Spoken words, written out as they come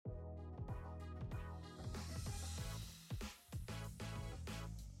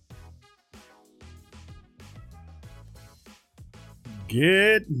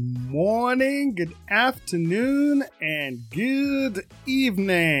Good morning, good afternoon, and good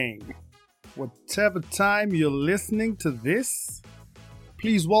evening. Whatever time you're listening to this,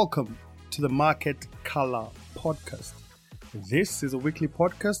 please welcome to the Market Color Podcast. This is a weekly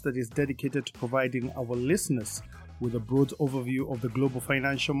podcast that is dedicated to providing our listeners with a broad overview of the global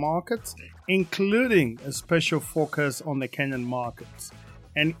financial markets, including a special focus on the Kenyan markets.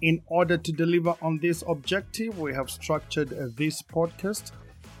 And in order to deliver on this objective, we have structured this podcast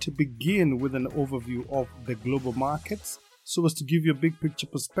to begin with an overview of the global markets so as to give you a big picture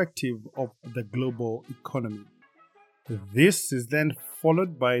perspective of the global economy. This is then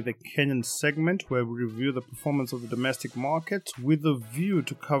followed by the Kenyan segment where we review the performance of the domestic market with a view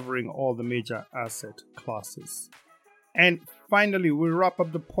to covering all the major asset classes. And finally, we wrap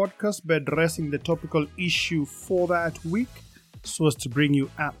up the podcast by addressing the topical issue for that week, so as to bring you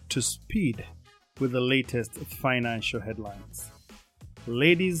up to speed with the latest financial headlines.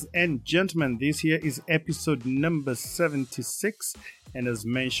 Ladies and gentlemen, this here is episode number 76, and as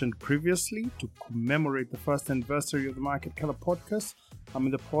mentioned previously, to commemorate the first anniversary of the Market Color Podcast, I'm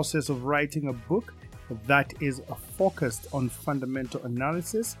in the process of writing a book that is focused on fundamental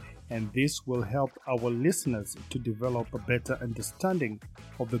analysis, and this will help our listeners to develop a better understanding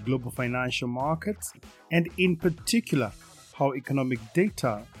of the global financial markets, and in particular, how economic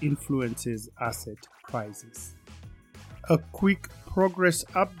data influences asset prices. A quick progress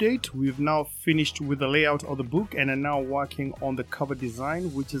update. We've now finished with the layout of the book and are now working on the cover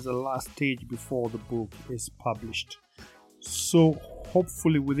design, which is the last stage before the book is published. So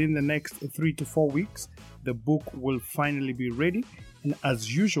hopefully within the next 3 to 4 weeks, the book will finally be ready, and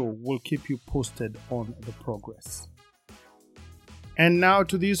as usual, we'll keep you posted on the progress. And now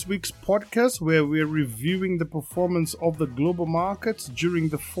to this week's podcast, where we're reviewing the performance of the global markets during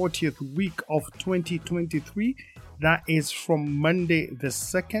the 40th week of 2023. That is from Monday the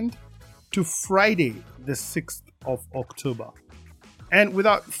 2nd to Friday the 6th of October. And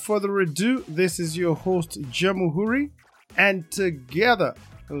without further ado, this is your host, Jamuhuri, and together,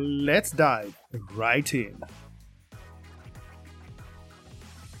 let's dive right in.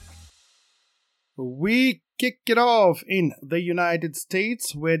 We kick it off in the United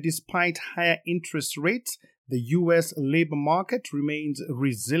States, where despite higher interest rates, the U.S. labor market remains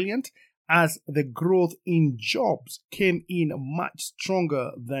resilient as the growth in jobs came in much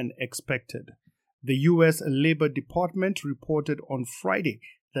stronger than expected. The U.S. Labor Department reported on Friday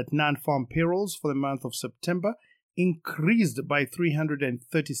that non-farm payrolls for the month of September increased by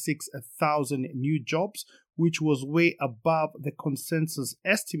 336,000 new jobs, which was way above the consensus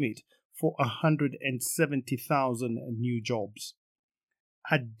estimate for 170,000 new jobs.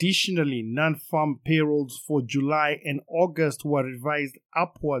 Additionally, non-farm payrolls for July and August were revised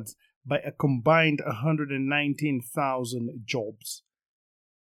upwards by a combined 119,000 jobs.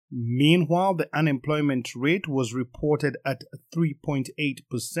 Meanwhile, the unemployment rate was reported at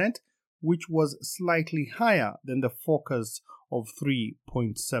 3.8%, which was slightly higher than the forecast of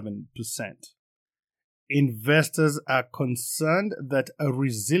 3.7%. Investors are concerned that a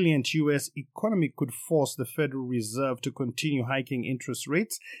resilient U.S. economy could force the Federal Reserve to continue hiking interest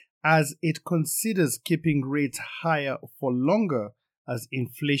rates as it considers keeping rates higher for longer as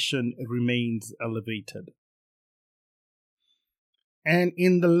inflation remains elevated. And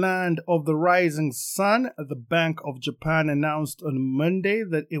in the land of the rising sun, the Bank of Japan announced on Monday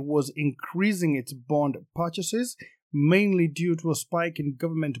that it was increasing its bond purchases, mainly due to a spike in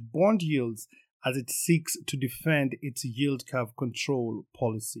government bond yields as it seeks to defend its yield curve control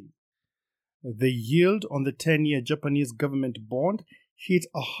policy. The yield on the 10-year Japanese government bond hit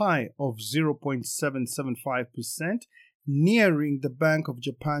a high of 0.775%, nearing the Bank of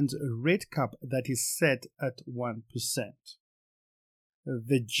Japan's rate cap that is set at 1%.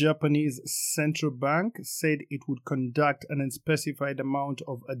 The Japanese central bank said it would conduct an unspecified amount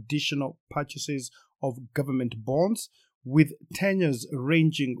of additional purchases of government bonds, with tenures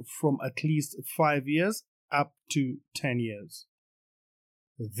ranging from at least 5 years up to 10 years.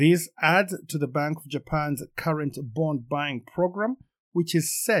 This adds to the Bank of Japan's current bond buying program, which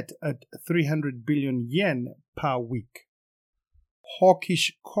is set at 300 billion yen per week.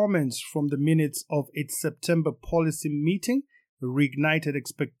 Hawkish comments from the minutes of its September policy meeting reignited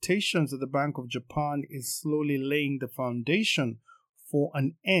expectations that the Bank of Japan is slowly laying the foundation for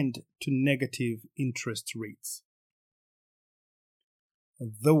an end to negative interest rates.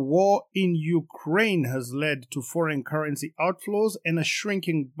 The war in Ukraine has led to foreign currency outflows and a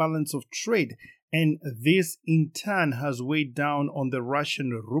shrinking balance of trade, and this in turn has weighed down on the Russian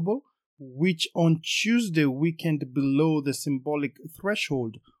ruble, which on Tuesday weakened below the symbolic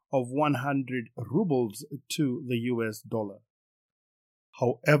threshold of 100 rubles to the US dollar.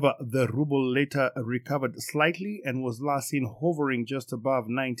 However, the ruble later recovered slightly and was last seen hovering just above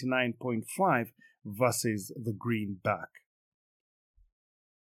 99.5 versus the greenback.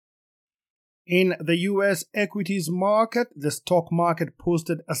 In the US equities market, the stock market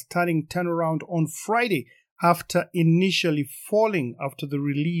posted a stunning turnaround on Friday after initially falling after the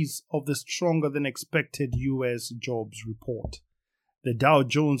release of the stronger than expected US jobs report. The Dow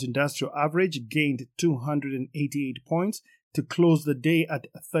Jones Industrial Average gained 288 points to close the day at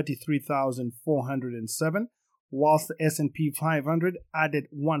 33,407, whilst the S&P 500 added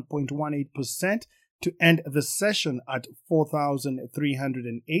 1.18% to end the session at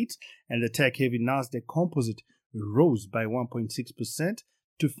 4,308, and the tech-heavy Nasdaq Composite rose by 1.6%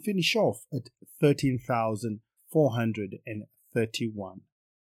 to finish off at 13,431.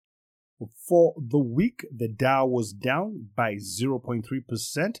 For the week, the Dow was down by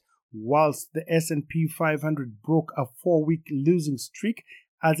 0.3%, whilst the S&P 500 broke a 4-week losing streak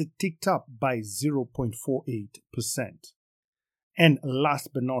as it ticked up by 0.48%. And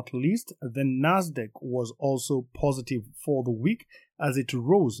last but not least, the Nasdaq was also positive for the week as it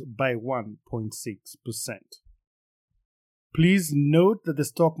rose by 1.6%. Please note that the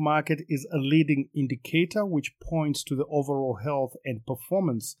stock market is a leading indicator which points to the overall health and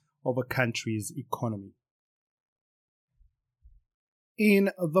performance of a country's economy.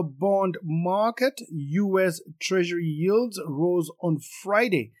 In the bond market, U.S. Treasury yields rose on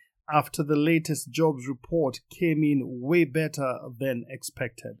Friday after the latest jobs report came in way better than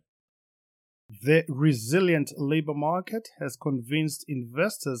expected. The resilient labor market has convinced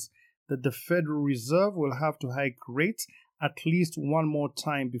investors that the Federal Reserve will have to hike rates at least one more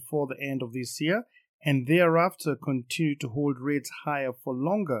time before the end of this year and thereafter continue to hold rates higher for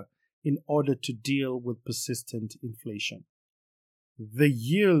longer in order to deal with persistent inflation. The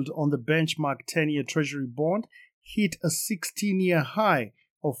yield on the benchmark 10-year Treasury bond hit a 16-year high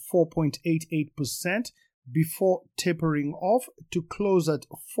of 4.88% before tapering off to close at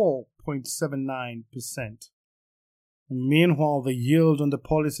 4.79%. Meanwhile, the yield on the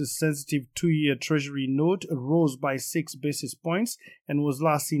policy-sensitive 2-year Treasury note rose by 6 basis points and was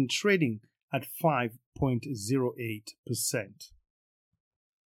last seen trading at 5.08%.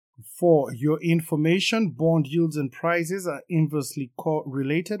 For your information, bond yields and prices are inversely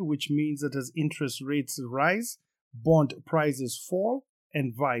correlated, which means that as interest rates rise, bond prices fall,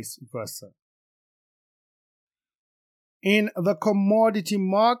 and vice versa. In the commodity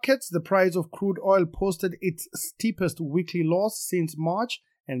markets, the price of crude oil posted its steepest weekly loss since March,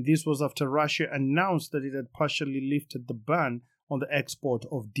 and this was after Russia announced that it had partially lifted the ban on the export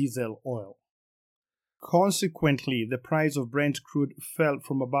of diesel oil. Consequently, the price of Brent crude fell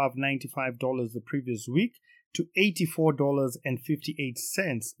from above $95 the previous week to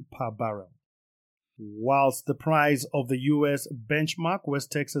 $84.58 per barrel. Whilst the price of the U.S. benchmark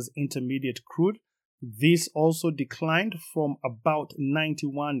West Texas Intermediate crude, this also declined from about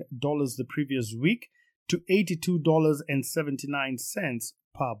 $91 the previous week to $82.79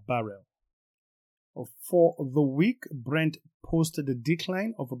 per barrel. For the week, Brent posted a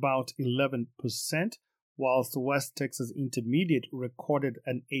decline of about 11%, whilst West Texas Intermediate recorded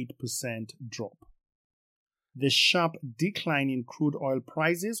an 8% drop. The sharp decline in crude oil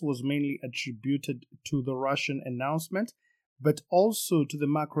prices was mainly attributed to the Russian announcement, but also to the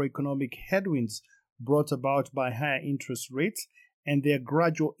macroeconomic headwinds brought about by higher interest rates and their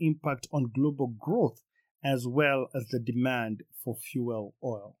gradual impact on global growth, as well as the demand for fuel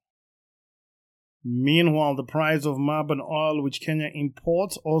oil. Meanwhile, the price of Marban oil, which Kenya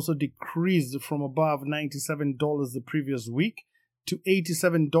imports, also decreased from above $97 the previous week to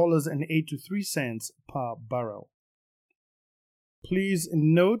 $87.83 per barrel. Please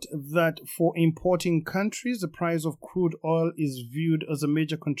note that for importing countries, the price of crude oil is viewed as a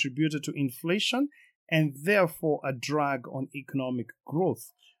major contributor to inflation and therefore a drag on economic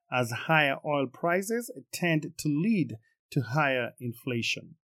growth, as higher oil prices tend to lead to higher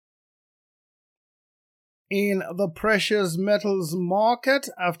inflation. In the precious metals market,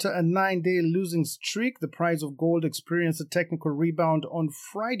 after a 9-day losing streak, the price of gold experienced a technical rebound on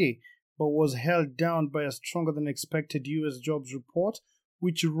Friday, but was held down by a stronger than expected U.S. jobs report,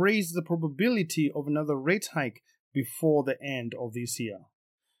 which raised the probability of another rate hike before the end of this year.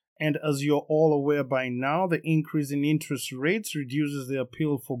 And as you're all aware by now, the increase in interest rates reduces the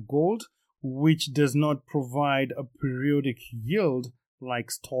appeal for gold, which does not provide a periodic yield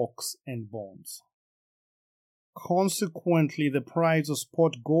like stocks and bonds. Consequently, the price of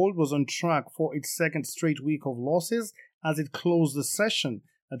spot gold was on track for its second straight week of losses as it closed the session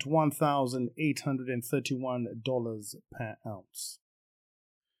at $1,831 per ounce.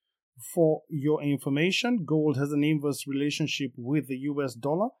 For your information, gold has an inverse relationship with the US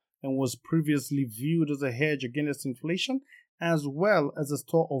dollar and was previously viewed as a hedge against inflation as well as a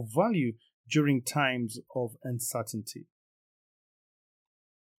store of value during times of uncertainty.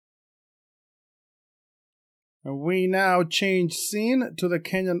 And we now change scene to the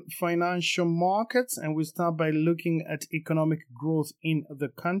Kenyan financial markets, and we start by looking at economic growth in the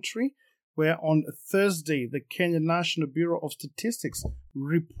country, where on Thursday, the Kenya National Bureau of Statistics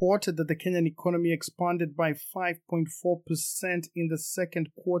reported that the Kenyan economy expanded by 5.4% in the second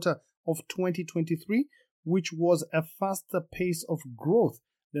quarter of 2023, which was a faster pace of growth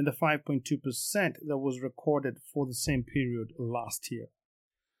than the 5.2% that was recorded for the same period last year.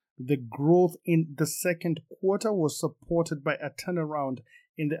 The growth in the second quarter was supported by a turnaround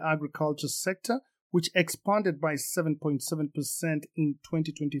in the agriculture sector, which expanded by 7.7% in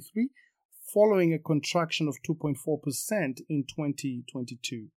 2023, following a contraction of 2.4% in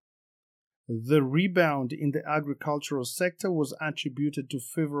 2022. The rebound in the agricultural sector was attributed to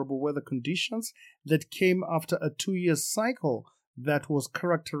favorable weather conditions that came after a 2-year cycle that was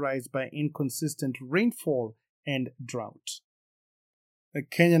characterized by inconsistent rainfall and drought. The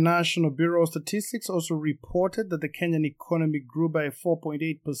Kenya National Bureau of Statistics also reported that the Kenyan economy grew by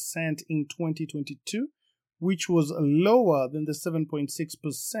 4.8% in 2022, which was lower than the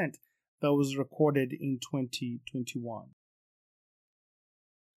 7.6% that was recorded in 2021.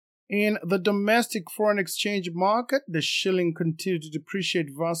 In the domestic foreign exchange market, the shilling continued to depreciate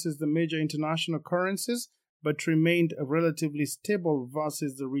versus the major international currencies, but remained relatively stable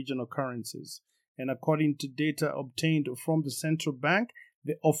versus the regional currencies. And according to data obtained from the central bank,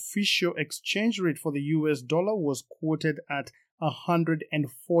 the official exchange rate for the US dollar was quoted at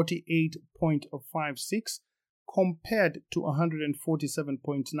 148.56 compared to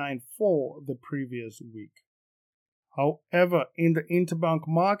 147.94 the previous week. However, in the interbank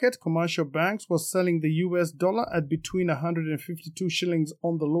market, commercial banks were selling the US dollar at between 152 shillings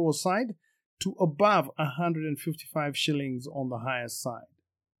on the lower side to above 155 shillings on the higher side.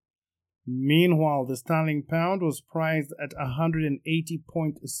 Meanwhile, the sterling pound was priced at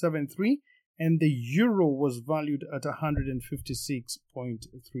 180.73 and the euro was valued at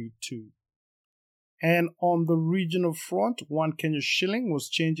 156.32. And on the regional front, one Kenya shilling was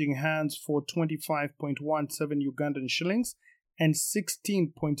changing hands for 25.17 Ugandan shillings and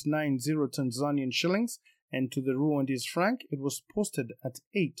 16.90 Tanzanian shillings, and to the Rwandese franc, it was posted at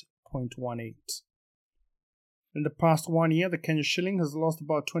 8.18. In the past 1 year, the Kenya shilling has lost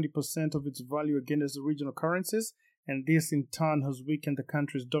about 20% of its value against the regional currencies, and this in turn has weakened the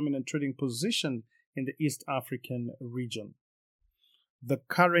country's dominant trading position in the East African region. The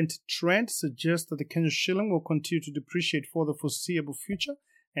current trend suggests that the Kenya shilling will continue to depreciate for the foreseeable future,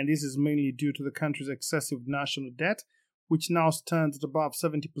 and this is mainly due to the country's excessive national debt, which now stands at above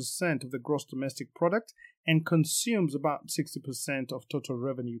 70% of the gross domestic product and consumes about 60% of total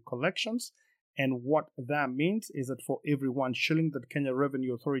revenue collections. And what that means is that for every 1 shilling that Kenya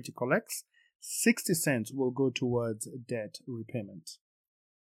Revenue Authority collects, 60 cents will go towards debt repayment.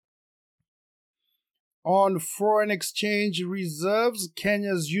 On foreign exchange reserves,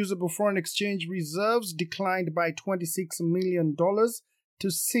 Kenya's usable foreign exchange reserves declined by $26 million to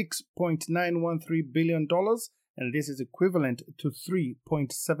 $6.913 billion, and this is equivalent to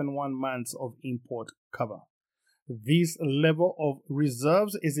 3.71 months of import cover. This level of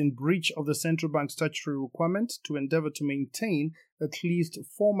reserves is in breach of the central bank's statutory requirement to endeavor to maintain at least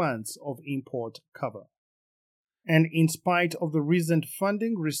 4 months of import cover. And in spite of the recent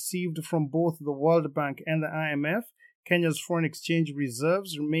funding received from both the World Bank and the IMF, Kenya's foreign exchange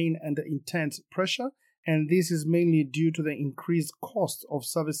reserves remain under intense pressure, and this is mainly due to the increased cost of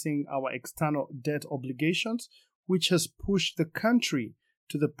servicing our external debt obligations, which has pushed the country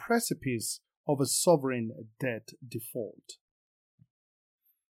to the precipice of a sovereign debt default.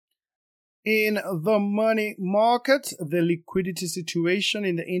 In the money market, the liquidity situation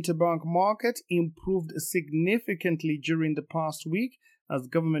in the interbank market improved significantly during the past week as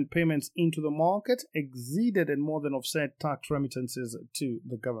government payments into the market exceeded and more than offset tax remittances to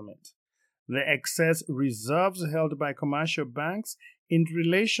the government. The excess reserves held by commercial banks in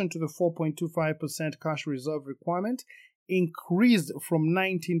relation to the 4.25% cash reserve requirement increased from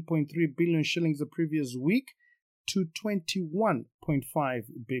 19.3 billion shillings the previous week to 21.5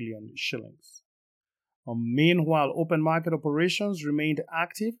 billion shillings. Meanwhile, open market operations remained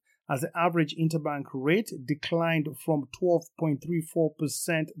active as the average interbank rate declined from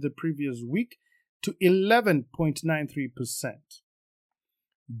 12.34% the previous week to 11.93%.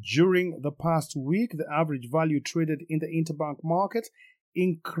 During the past week, the average value traded in the interbank market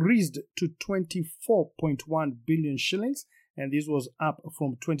increased to 24.1 billion shillings, and this was up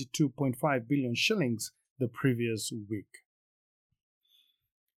from 22.5 billion shillings the previous week.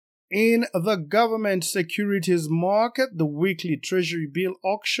 In the government securities market, the weekly Treasury bill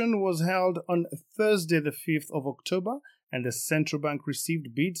auction was held on Thursday, the 5th of October, and the central bank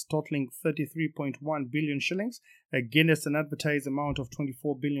received bids totaling 33.1 billion shillings against an advertised amount of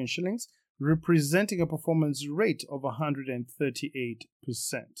 24 billion shillings, representing a performance rate of 138%.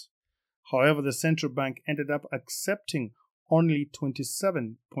 However, the central bank ended up accepting only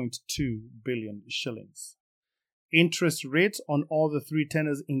 27.2 billion shillings. Interest rates on all the three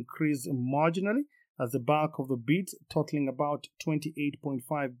tenors increased marginally as the bulk of the bids, totaling about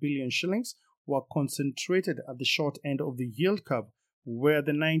 28.5 billion shillings, were concentrated at the short end of the yield curve, where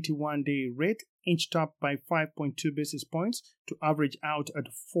the 91-day rate inched up by 5.2 basis points to average out at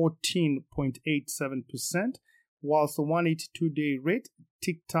 14.87%, whilst the 182-day rate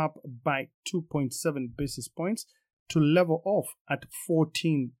ticked up by 2.7 basis points to level off at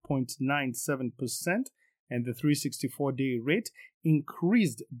 14.97%, and the 364-day rate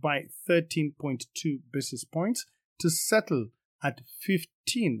increased by 13.2 basis points to settle at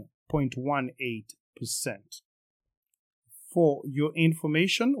 15.18%. For your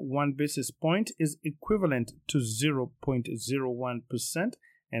information, 1 basis point is equivalent to 0.01%,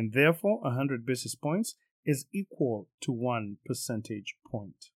 and therefore 100 basis points is equal to 1 percentage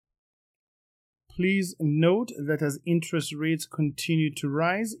point. Please note that as interest rates continue to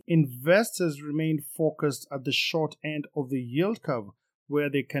rise, investors remain focused at the short end of the yield curve, where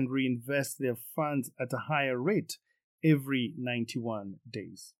they can reinvest their funds at a higher rate every 91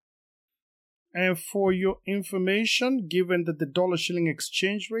 days. And for your information, given that the dollar-shilling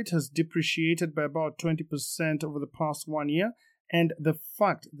exchange rate has depreciated by about 20% over the past 1 year, and the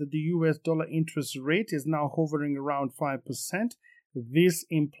fact that the US dollar interest rate is now hovering around 5%, this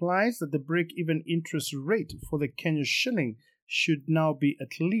implies that the break-even interest rate for the Kenya shilling should now be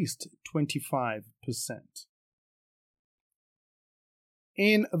at least 25%.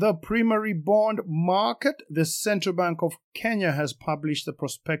 In the primary bond market, the Central Bank of Kenya has published the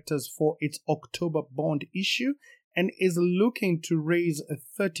prospectus for its October bond issue and is looking to raise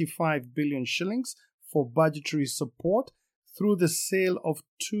 35 billion shillings for budgetary support through the sale of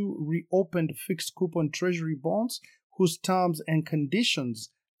 2 reopened fixed coupon treasury bonds whose terms and conditions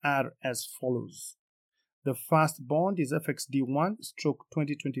are as follows. The first bond is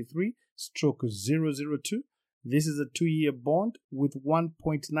FXD1/2023/002. This is a 2-year bond with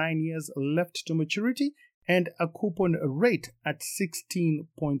 1.9 years left to maturity and a coupon rate at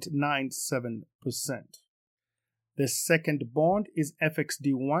 16.97%. The second bond is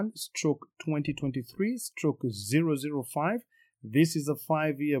FXD1/2023/005. This is a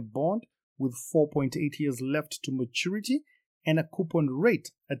 5-year bond with 4.8 years left to maturity and a coupon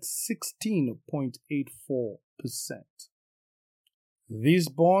rate at 16.84%. These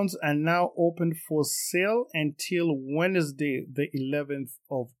bonds are now open for sale until Wednesday, the 11th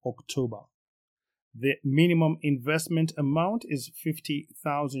of October. The minimum investment amount is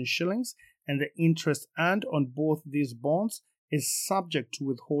 50,000 shillings, and the interest earned on both these bonds is subject to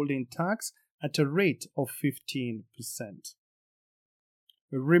withholding tax at a rate of 15%.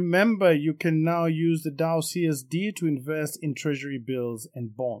 Remember, you can now use the Dow CSD to invest in treasury bills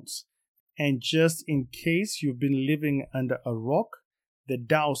and bonds. And just in case you've been living under a rock, the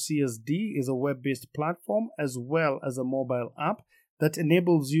Dow CSD is a web-based platform as well as a mobile app that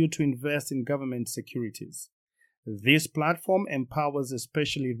enables you to invest in government securities. This platform empowers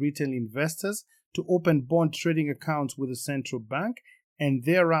especially retail investors to open bond trading accounts with the central bank and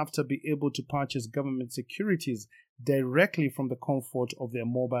thereafter be able to purchase government securities directly from the comfort of their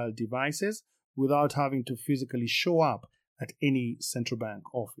mobile devices without having to physically show up at any central bank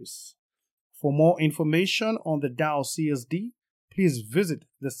office. For more information on the Dow CSD, please visit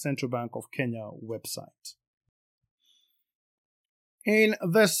the Central Bank of Kenya website. In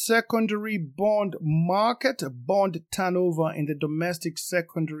the secondary bond market, bond turnover in the domestic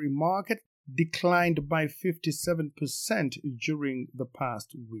secondary market declined by 57% during the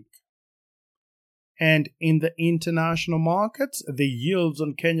past week. And in the international markets, the yields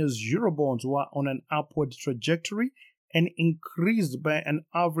on Kenya's Eurobonds were on an upward trajectory and increased by an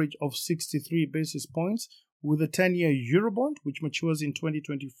average of 63 basis points, with the 10-year Eurobond, which matures in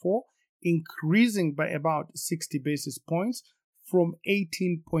 2024, increasing by about 60 basis points from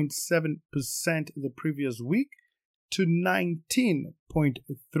 18.7% the previous week to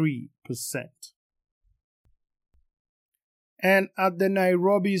 19.3%. And at the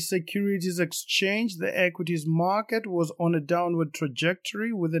Nairobi Securities Exchange, the equities market was on a downward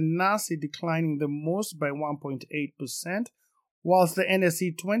trajectory, with the NASI declining the most by 1.8%, whilst the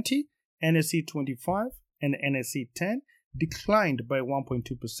NSE 20, NSE 25, and NSE 10 declined by 1.2%,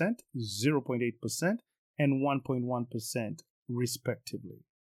 0.8%, and 1.1% respectively.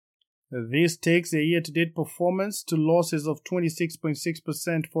 This takes a year-to-date performance to losses of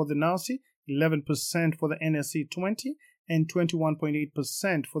 26.6% for the NYSE, 11% for the NSE 20, and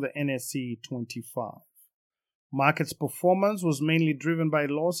 21.8% for the NSE 25. Market's performance was mainly driven by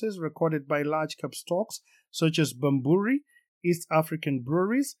losses recorded by large-cap stocks such as Bamburi, East African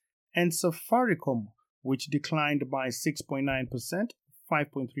Breweries, and Safaricom, which declined by 6.9%,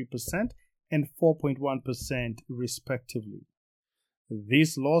 5.3%, and 4.1% respectively.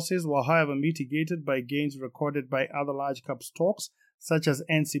 These losses were, however, mitigated by gains recorded by other large-cap stocks such as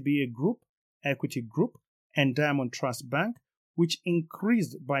NCBA Group, Equity Group, and Diamond Trust Bank, which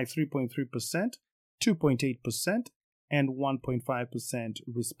increased by 3.3%, 2.8%, and 1.5%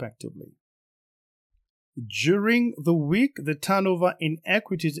 respectively. During the week, the turnover in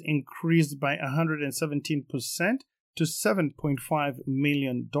equities increased by 117% to $7.5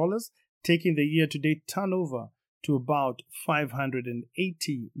 million, taking the year-to-date turnover to about $580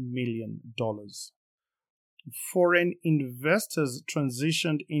 million. Foreign investors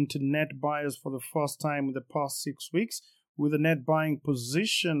transitioned into net buyers for the first time in the past 6 weeks, with a net buying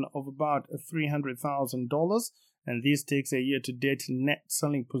position of about $300,000, and this takes a year-to-date net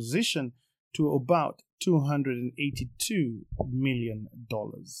selling position to about $282 million.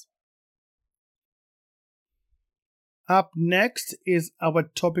 Up next is our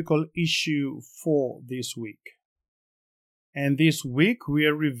topical issue for this week. And this week we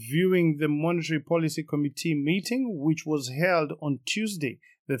are reviewing the Monetary Policy Committee meeting, which was held on Tuesday,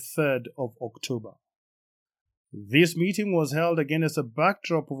 the 3rd of October. This meeting was held against a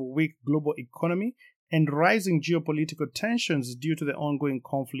backdrop of a weak global economy and rising geopolitical tensions due to the ongoing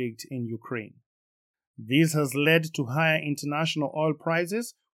conflict in Ukraine. This has led to higher international oil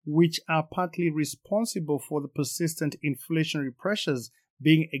prices, which are partly responsible for the persistent inflationary pressures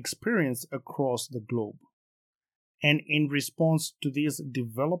being experienced across the globe. And in response to these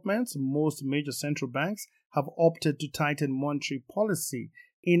developments, most major central banks have opted to tighten monetary policy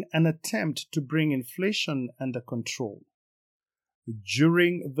in an attempt to bring inflation under control.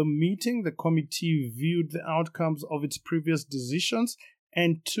 During the meeting, the committee viewed the outcomes of its previous decisions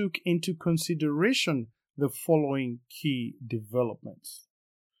and took into consideration the following key developments.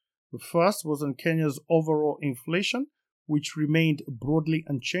 The first was on Kenya's overall inflation, which remained broadly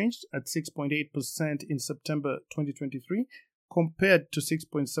unchanged at 6.8% in September 2023 compared to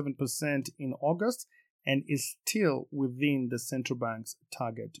 6.7% in August, and is still within the central bank's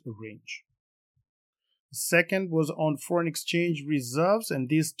target range. The second was on foreign exchange reserves, and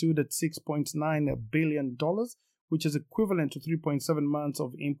these stood at $6.9 billion, which is equivalent to 3.7 months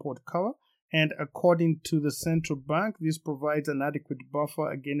of import cover, and according to the central bank, this provides an adequate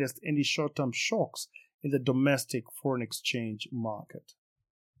buffer against any short-term shocks in the domestic foreign exchange market.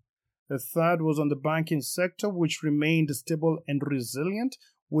 The third was on the banking sector, which remained stable and resilient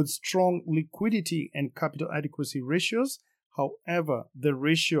with strong liquidity and capital adequacy ratios. However, the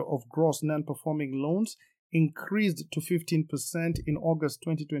ratio of gross non-performing loans increased to 15% in August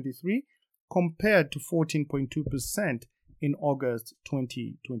 2023 compared to 14.2% in August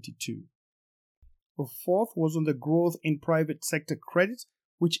 2022. The fourth was on the growth in private sector credit,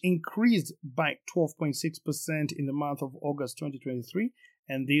 which increased by 12.6% in the month of August 2023,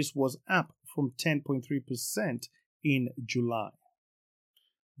 and this was up from 10.3% in July.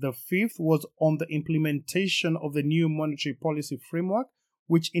 The fifth was on the implementation of the new monetary policy framework,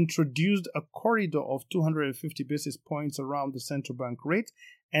 which introduced a corridor of 250 basis points around the central bank rate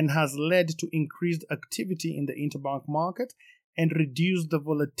and has led to increased activity in the interbank market and reduced the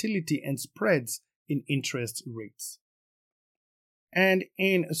volatility and spreads in interest rates. And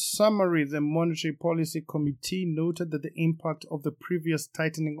in summary, the Monetary Policy Committee noted that the impact of the previous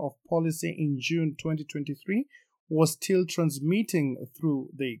tightening of policy in June 2023 was still transmitting through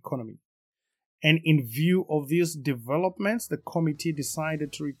the economy. And in view of these developments, the committee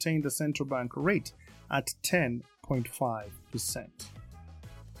decided to retain the central bank rate at 10.5%.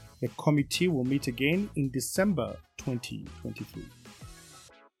 The committee will meet again in December 2023.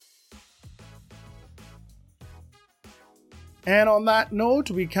 And on that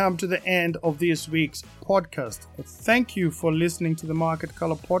note, we come to the end of this week's podcast. Thank you for listening to the Market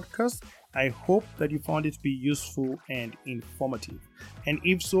Color podcast. I hope that you found it to be useful and informative. And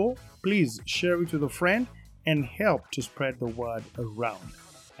if so, please share it with a friend and help to spread the word around.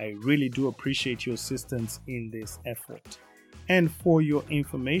 I really do appreciate your assistance in this effort. And for your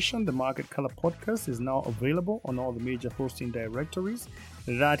information, the Market Color podcast is now available on all the major hosting directories.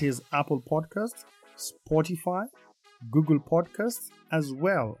 That is Apple Podcasts, Spotify, Google Podcasts, as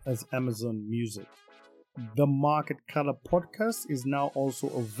well as Amazon Music. The Market Color podcast is now also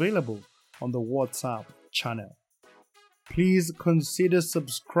available on the WhatsApp channel. Please consider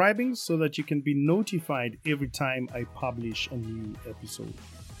subscribing so that you can be notified every time I publish a new episode.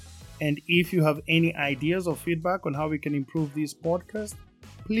 And if you have any ideas or feedback on how we can improve this podcast,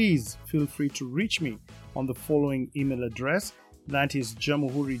 please feel free to reach me on the following email address. That is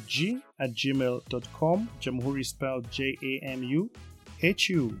jamhuri@gmail.com. Jamhuri spelled Jamuhuri.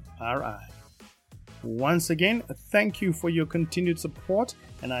 Once again, thank you for your continued support,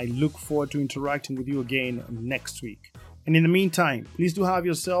 and I look forward to interacting with you again next week. And in the meantime, please do have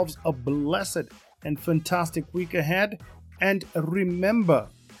yourselves a blessed and fantastic week ahead. And remember,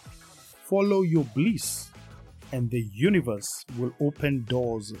 follow your bliss, and the universe will open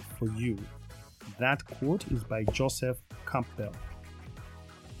doors for you. That quote is by Joseph Campbell.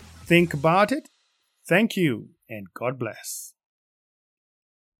 Think about it. Thank you, and God bless.